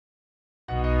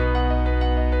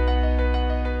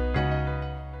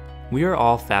We are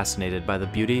all fascinated by the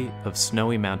beauty of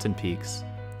snowy mountain peaks.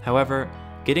 However,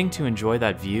 getting to enjoy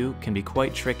that view can be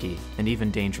quite tricky and even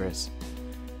dangerous.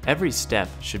 Every step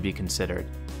should be considered.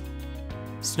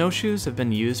 Snowshoes have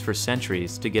been used for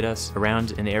centuries to get us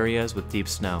around in areas with deep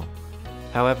snow.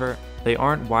 However, they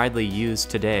aren't widely used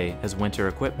today as winter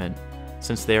equipment,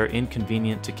 since they are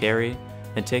inconvenient to carry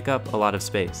and take up a lot of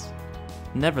space.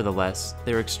 Nevertheless,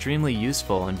 they are extremely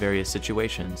useful in various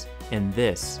situations, and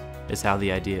this is how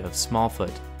the idea of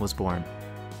Smallfoot was born.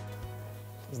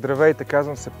 Здравейте,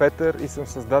 казвам се Петър и съм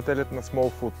създателят на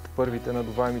Smallfoot, първите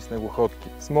надуваеми снегоходки.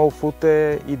 Smallfoot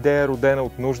е идея родена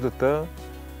от нуждата,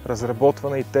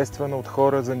 разработвана и тествана от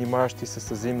хора, занимаващи се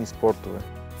с зимни спортове.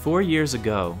 4 years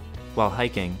ago, while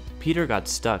hiking, Peter got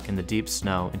stuck in the deep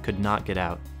snow and could not get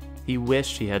out. He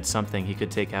wished he had something he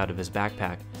could take out of his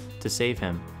backpack to save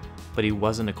him, but he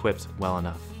wasn't equipped well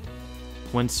enough.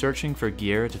 When searching for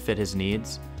gear to fit his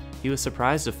needs, he was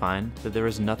surprised to find that there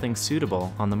was nothing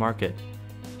suitable on the market.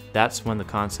 That's when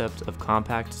the concept of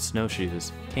compact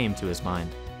snowshoes came to his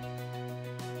mind.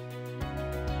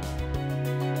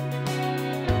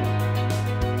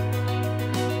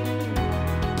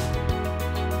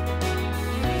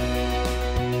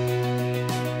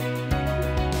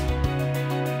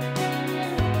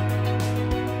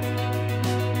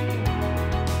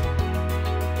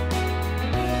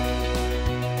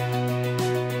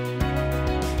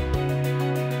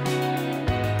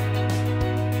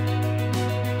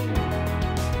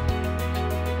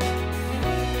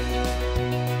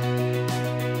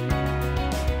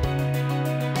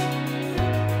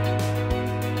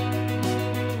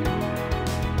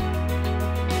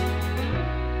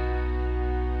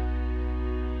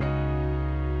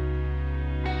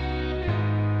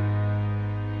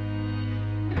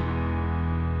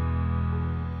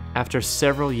 After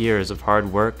several years of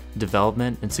hard work,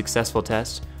 development, and successful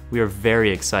tests, we are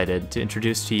very excited to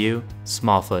introduce to you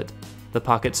Smallfoot, the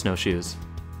pocket snowshoes.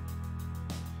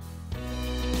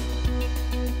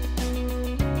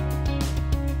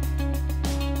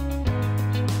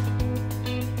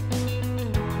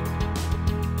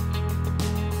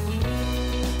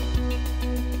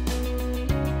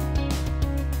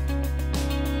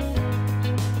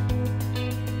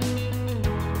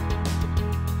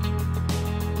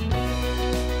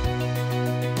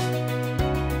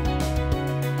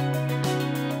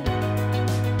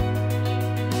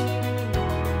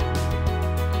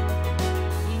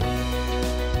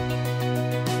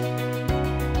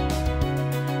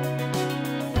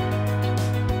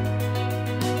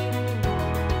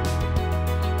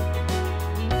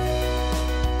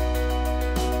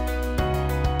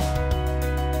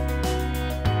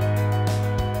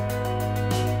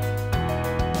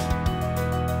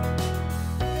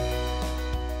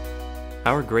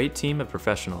 Our great team of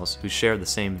professionals who share the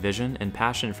same vision and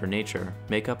passion for nature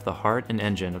make up the heart and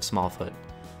engine of Smallfoot.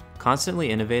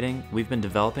 Constantly innovating, we've been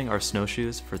developing our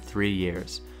snowshoes for 3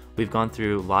 years. We've gone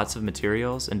through lots of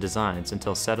materials and designs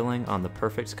until settling on the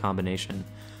perfect combination,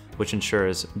 which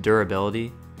ensures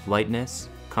durability, lightness,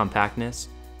 compactness,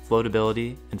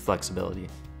 floatability, and flexibility.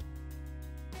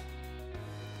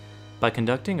 By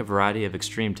conducting a variety of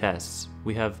extreme tests,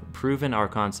 we have proven our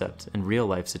concept in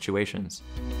real-life situations.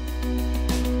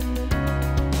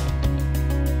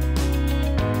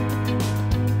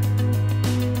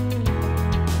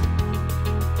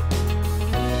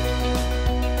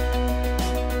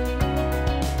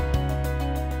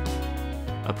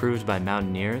 Approved by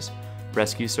mountaineers,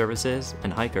 rescue services,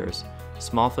 and hikers,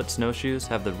 Smallfoot snowshoes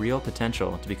have the real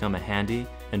potential to become a handy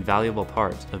and valuable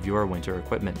part of your winter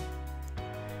equipment.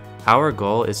 Our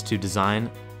goal is to design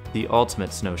the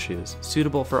ultimate snowshoes,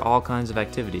 suitable for all kinds of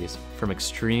activities, from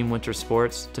extreme winter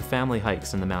sports to family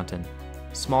hikes in the mountain.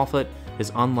 Smallfoot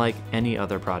is unlike any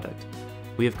other product.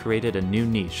 We have created a new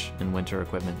niche in winter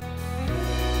equipment.